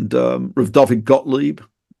 and Rav David Gottlieb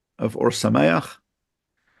of Or Sameach.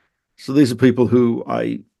 So these are people who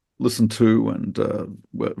I listened to and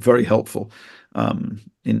were very helpful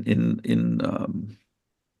in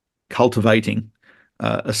cultivating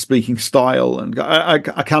a speaking style. And I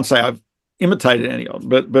can't say I've imitated any of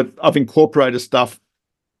them, but I've incorporated stuff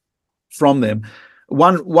from them.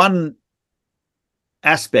 One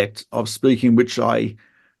aspect of speaking, which I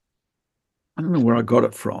don't know where I got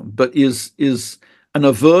it from, but is an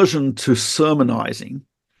aversion to sermonizing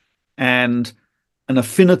and an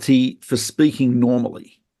affinity for speaking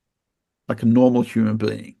normally, like a normal human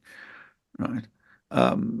being, right?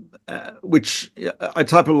 Which I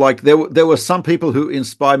type of like, there were some people who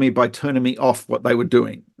inspired me by turning me off what they were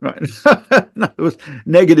doing, right? No, it was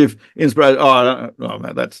negative inspiration. Oh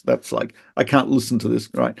man, that's like, I can't listen to this,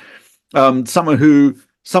 right? Someone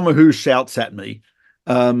who shouts at me,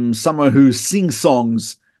 someone who sings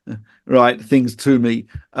songs right, things to me.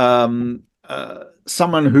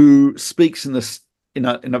 Someone who speaks in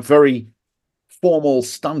a very formal,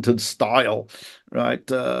 stunted style,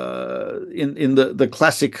 right? In the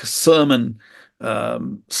classic sermon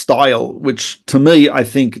style, which to me, I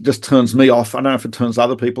think just turns me off. I don't know if it turns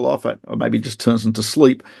other people off, or maybe just turns them to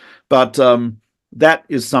sleep. But that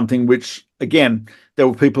is something which, again, there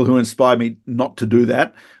were people who inspired me not to do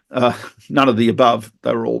that. None of the above.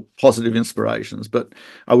 They were all positive inspirations. But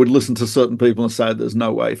I would listen to certain people and say, there's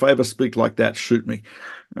no way. If I ever speak like that, shoot me.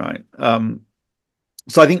 Right.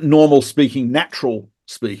 So I think normal speaking, natural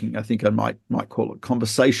speaking, I think I might call it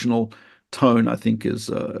conversational tone. I think is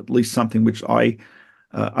at least something which I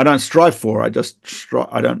don't strive for. That's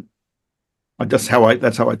how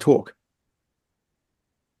I talk.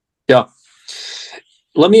 Yeah.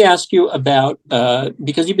 Let me ask you about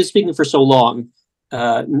because you've been speaking for so long.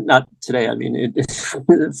 Not today. I mean,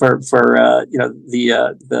 for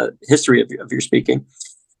the history of your speaking.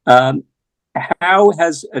 How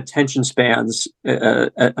has attention spans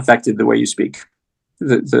affected the way you speak?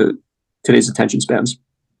 The today's attention spans.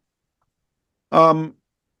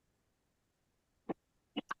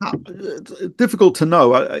 It's difficult to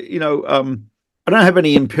know. I don't have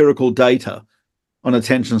any empirical data on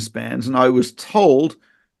attention spans, and I was told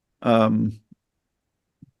that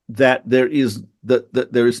there is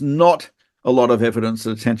not a lot of evidence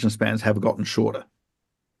that attention spans have gotten shorter.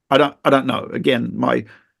 I don't know. Again,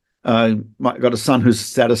 I got a son who's a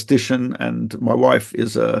statistician, and my wife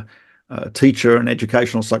is a teacher in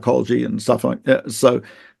educational psychology and stuff like that. So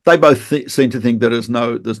they both seem to think that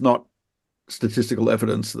there's not statistical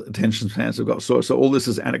evidence that attention spans have got shorter. So all this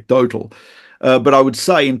is anecdotal. But I would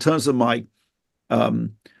say, in terms of my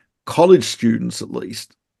college students, at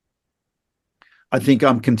least, I think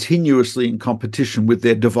I'm continuously in competition with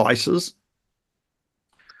their devices.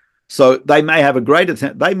 So they may have a great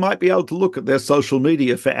attention. They might be able to look at their social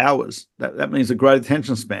media for hours. That means a great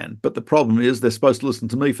attention span. But the problem is they're supposed to listen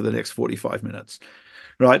to me for the next 45 minutes,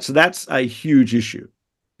 right? So that's a huge issue,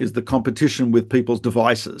 is the competition with people's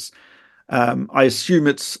devices. I assume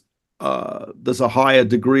there's a higher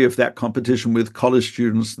degree of that competition with college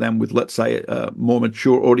students than with, let's say, more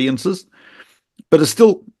mature audiences. But it's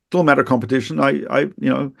still a matter of competition.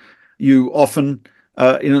 You often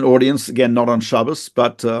in an audience, again, not on Shabbos,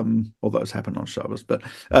 but all those happen on Shabbos, but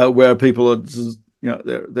where people are,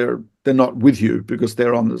 they're not with you because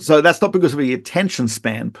they're on. So that's not because of the attention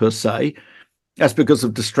span per se. That's because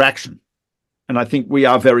of distraction, and I think we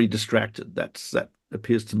are very distracted. That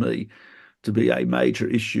appears to me to be a major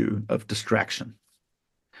issue of distraction.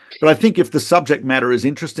 But I think if the subject matter is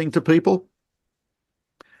interesting to people,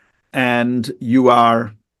 and you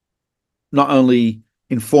are not only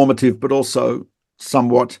informative but also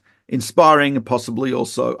somewhat inspiring, and possibly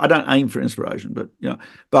also, I don't aim for inspiration,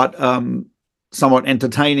 but somewhat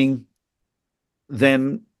entertaining,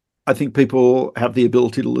 then I think people have the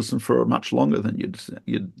ability to listen for much longer than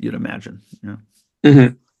you'd imagine. Yeah.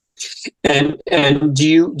 Mm-hmm. And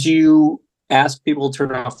do you ask people to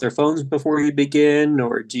turn off their phones before you begin,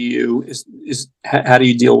 or how do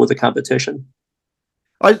you deal with the competition?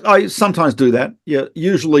 I sometimes do that. Yeah,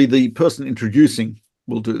 usually the person introducing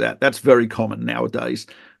will do that. That's very common nowadays.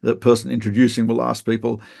 The person introducing will ask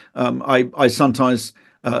people. I sometimes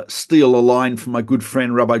steal a line from my good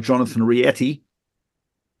friend Rabbi Jonathan Rietti,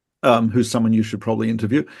 who's someone you should probably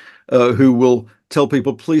interview, who will tell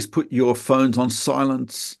people, please put your phones on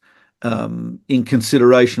silence in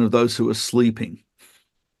consideration of those who are sleeping.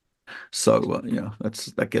 So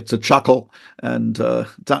that gets a chuckle, and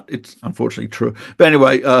it's unfortunately true. But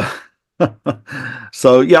anyway,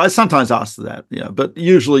 so yeah, I sometimes ask that. Yeah, but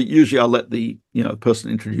usually I'll let the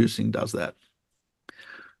person introducing does that.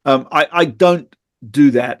 I don't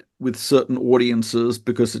do that with certain audiences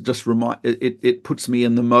because it just it puts me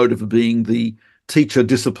in the mode of being the teacher,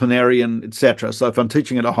 disciplinarian, etc. So if I'm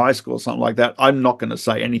teaching at a high school or something like that, I'm not going to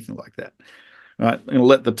say anything like that. Right, and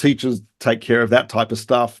let the teachers take care of that type of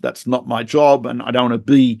stuff. That's not my job, and I don't want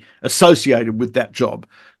to be associated with that job.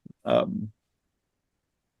 I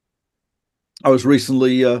was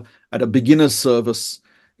recently at a beginner's service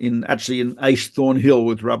in Aish Thornhill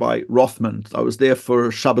with Rabbi Rothman. I was there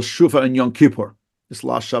for Shabbos Shuvah and Yom Kippur, this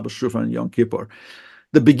last Shabbos Shuvah and Yom Kippur.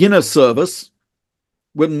 The beginner service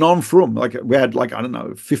were non-frum. Like we had, I don't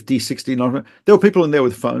know, 50, 60 non-frum. There were people in there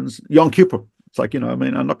with phones. Yom Kippur. It's like,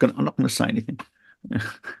 I'm not going to say anything.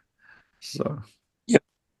 So, yeah.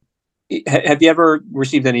 Have you ever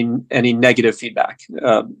received any negative feedback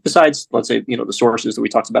besides, let's say, the sources that we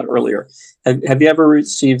talked about earlier? Have you ever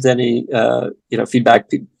received any feedback?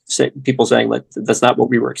 People saying like that's not what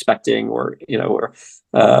we were expecting, or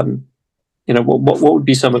what would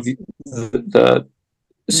be some of the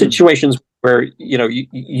situations where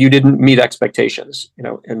you didn't meet expectations,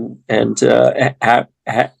 and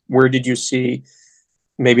where did you see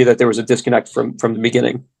maybe that there was a disconnect from the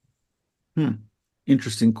beginning?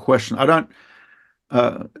 Interesting question. I don't,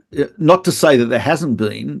 not to say that there hasn't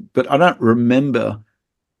been, but I don't remember.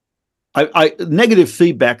 Negative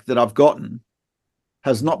feedback that I've gotten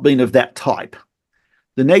has not been of that type.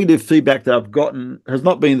 The negative feedback that I've gotten has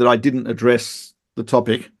not been that I didn't address the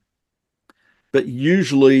topic, but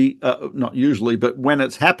not usually, but when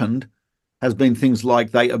it's happened, has been things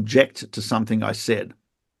like they object to something I said.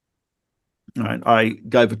 Right? I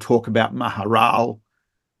gave a talk about Maharal,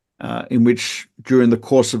 in which during the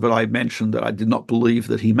course of it, I mentioned that I did not believe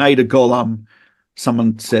that he made a golem.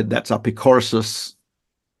 Someone said that's apikoresis.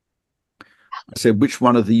 I said, which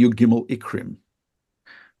one of the Yud Gimel Ikrim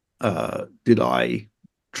did I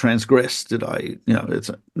transgress? Did I, no,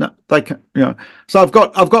 they can, So I've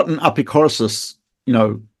gotten apikoresis,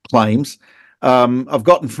 claims. I've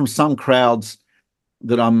gotten from some crowds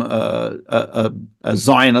that I'm a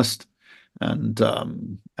Zionist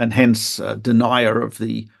and hence denier of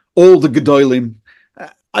all the Gedolim.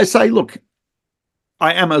 I say, look,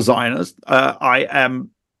 I am a Zionist.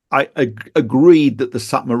 I agreed that the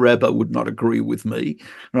Satmar Rebbe would not agree with me,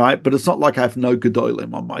 right? But it's not like I have no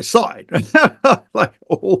Gedolim on my side. Like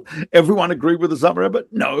everyone agreed with the Satmar Rebbe?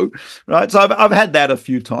 No, right? So I've had that a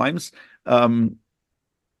few times.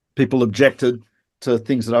 People objected to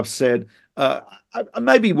things that I've said.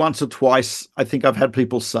 Maybe once or twice, I think I've had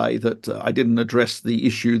people say that I didn't address the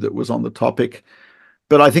issue that was on the topic.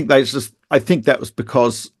 But I think that was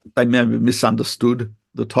because they maybe misunderstood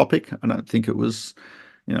the topic. I don't think it was,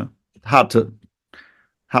 hard to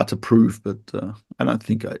prove, but I don't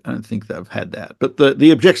think they've had that. But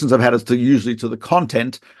the objections I've had is usually to the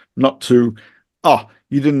content, not to,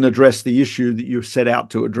 you didn't address the issue that you set out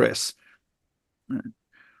to address.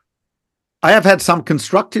 I have had some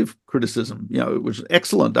constructive criticism. It was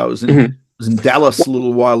excellent. I was in Dallas a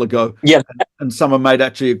little while ago, and someone made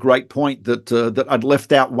actually a great point that I'd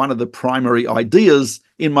left out one of the primary ideas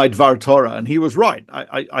in my Dvar Torah, and he was right.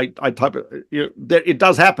 I type it. It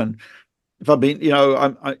does happen. If I've been,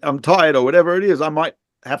 I'm tired or whatever it is, I might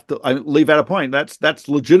have to leave out a point. That's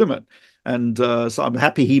legitimate, and so I'm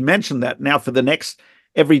happy he mentioned that. Now, for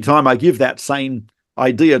every time I give that same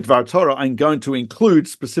idea Dvar Torah, I'm going to include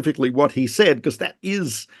specifically what he said, because that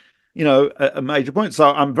is, a major point. So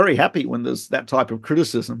I'm very happy when there's that type of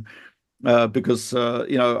criticism, because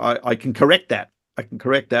I can correct that.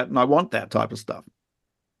 And I want that type of stuff.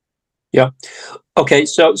 Yeah. Okay.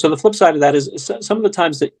 So the flip side of that is some of the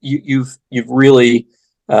times that you've really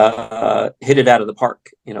hit it out of the park.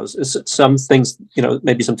 Some things,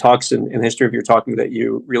 maybe some talks in history of your talking that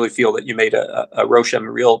you really feel that you made a Roshem,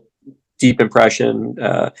 a real deep impression,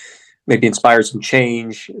 maybe inspired some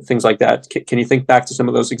change, things like that. Can you think back to some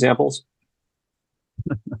of those examples?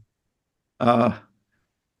 It's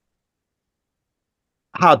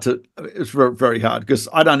very, very hard, because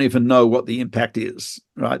I don't even know what the impact is,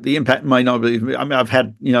 right? The impact may not be, I've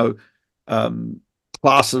had,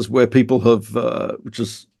 classes where people have, which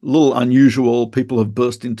is a little unusual, people have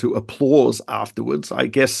burst into applause afterwards. I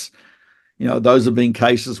guess, those have been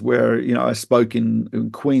cases where, I spoke in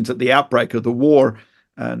Queens at the outbreak of the war,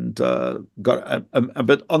 and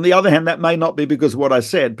but on the other hand, that may not be because of what I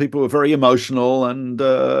said. People were very emotional and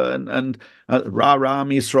rah rah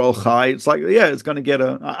Yisrael Chai. It's like, it's going to get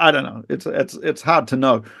I don't know. It's hard to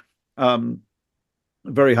know,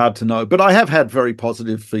 very hard to know. But I have had very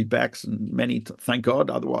positive feedbacks, and many, thank God.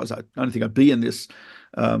 Otherwise, I don't think I'd be in this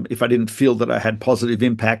if I didn't feel that I had positive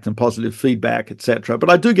impact and positive feedback, etc.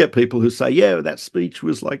 But I do get people who say, that speech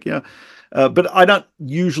was like, but I don't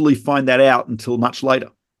usually find that out until much later.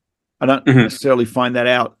 I don't necessarily find that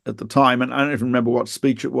out at the time, and I don't even remember what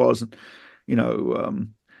speech it was. And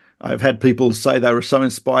I've had people say they were so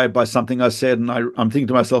inspired by something I said, and I'm thinking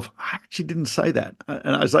to myself, I actually didn't say that.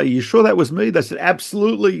 And I say, you sure that was me? They said,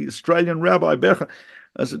 absolutely, Australian Rabbi Becher.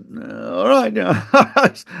 I said, all right.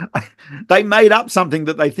 They made up something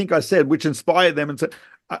that they think I said, which inspired them, and said,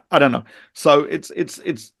 I don't know. So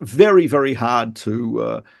it's very, very hard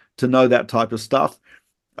to know that type of stuff.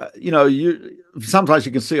 Sometimes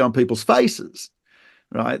you can see on people's faces,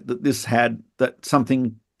 right, that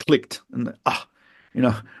something clicked, and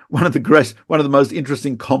one of the most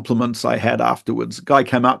interesting compliments I had afterwards. A guy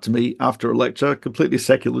came up to me after a lecture, completely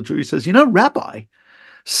secular Jew. He says, Rabbi,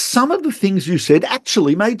 some of the things you said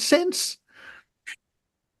actually made sense.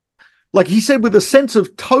 Like he said, with a sense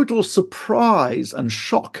of total surprise and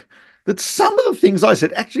shock, that some of the things I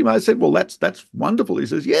said, actually, I said, well, that's wonderful. He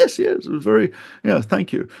says, yes, it was very,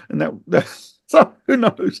 thank you. And that so who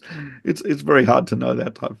knows? It's very hard to know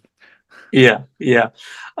that type. Yeah.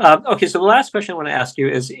 Okay, so the last question I want to ask you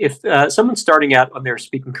is, if someone's starting out on their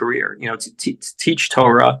speaking career, to teach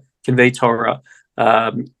Torah, convey Torah,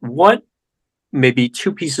 what maybe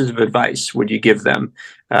two pieces of advice would you give them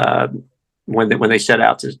when they set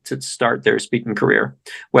out to start their speaking career,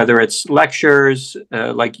 whether it's lectures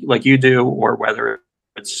like you do, or whether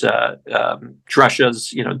it's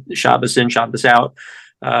drushas, Shabbos in, Shabbos out?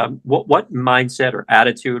 What mindset or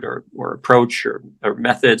attitude or approach or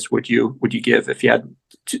methods would you give if you had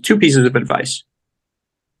two pieces of advice?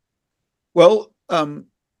 Well,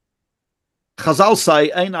 Chazal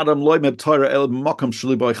say, "Ein adam loimed Torah el makom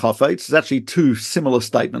sheli bo chafetz." There's actually two similar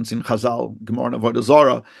statements in Chazal, Gemara and Avodah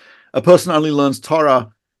Zarah. A person only learns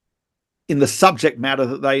Torah in the subject matter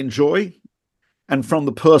that they enjoy, and from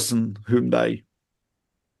the person whom they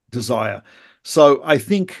desire. So I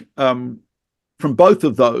think from both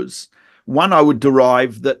of those, one, I would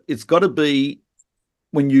derive that it's got to be,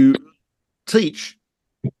 when you teach,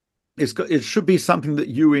 it should be something that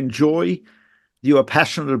you enjoy, you are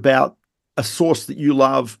passionate about, a source that you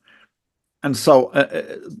love. And so,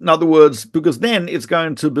 in other words, because then it's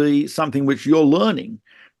going to be something which your learning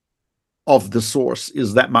of the source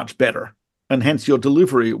is that much better, and hence your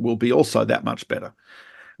delivery will be also that much better. I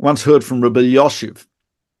once heard from Rabbi Yoshiv,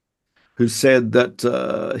 who said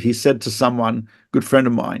that he said to someone, good friend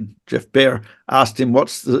of mine, Jeff Becher, asked him,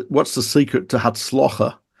 what's the secret to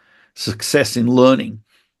hatzlocha, success in learning?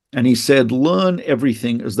 And he said, learn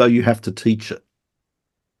everything as though you have to teach it.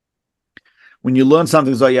 When you learn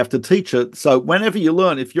something as though you have to teach it, so whenever you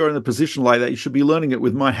learn, if you're in a position like that, you should be learning it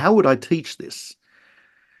with mind. How would I teach this?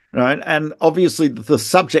 Right? And obviously the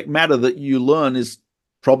subject matter that you learn is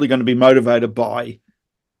probably going to be motivated by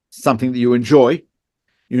something that you enjoy.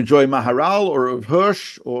 You enjoy Maharal or of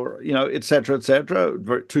Hirsch, or et cetera,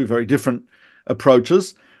 two very different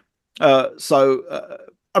approaches. I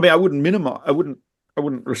wouldn't minimize. I wouldn't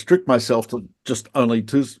restrict myself to just only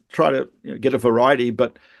to try to get a variety,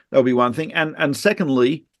 but that'll be one thing. And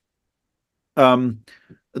secondly,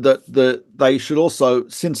 that they should also,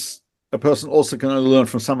 since a person also can only learn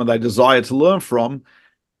from someone they desire to learn from,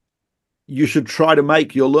 you should try to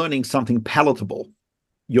make your learning something palatable,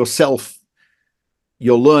 yourself.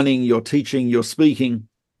 Your learning, your teaching, your speaking,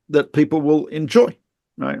 that people will enjoy.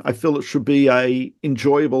 Right? I feel it should be a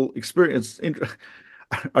enjoyable experience.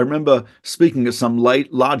 I remember speaking at some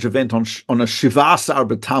large event on a Shivasar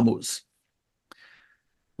B'Tammuz.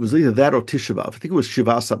 It was either that or Tisha B'Av. I think it was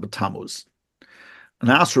Shivasar B'Tammuz.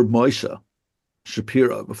 And I asked Reb Moshe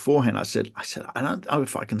Shapiro beforehand. I said, I don't know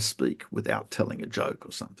if I can speak without telling a joke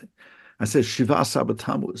or something. I said, Shivasar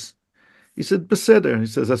B'Tammuz. He said, Beseder. He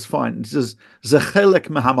says, that's fine. He says, Zechelek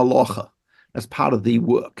mehamalocha. That's part of the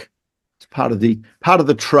work. It's part of the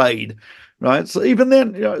trade, right? So even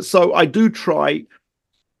then, so I do try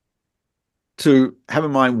to have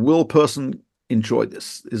in mind, will a person enjoy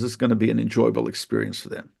this? Is this going to be an enjoyable experience for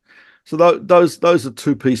them? So those are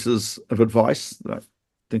two pieces of advice that I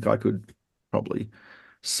think I could probably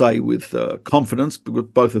say with confidence, because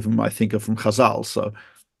both of them I think are from Chazal, so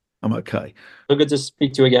I'm okay. So good to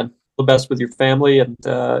speak to you again. The best with your family, and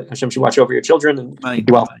Hashem should watch over your children. And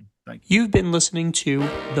Thank you. You've been listening to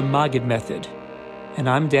The Maggid Method, and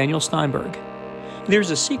I'm Daniel Steinberg.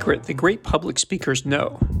 There's a secret that great public speakers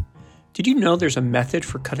know. Did you know there's a method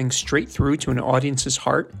for cutting straight through to an audience's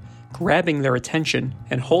heart, grabbing their attention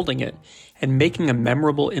and holding it, and making a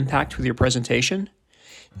memorable impact with your presentation?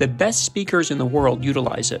 The best speakers in the world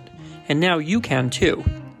utilize it, and now you can too,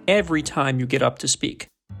 every time you get up to speak.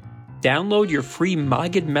 Download your free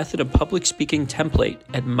Maggid Method of Public Speaking template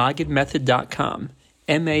at maggidmethod.com,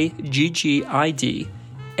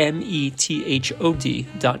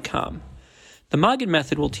 maggidmethod.com. The Maggid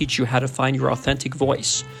Method will teach you how to find your authentic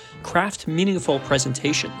voice, craft meaningful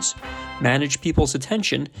presentations, manage people's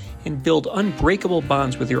attention, and build unbreakable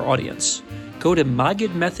bonds with your audience. Go to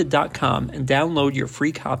maggidmethod.com and download your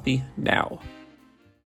free copy now.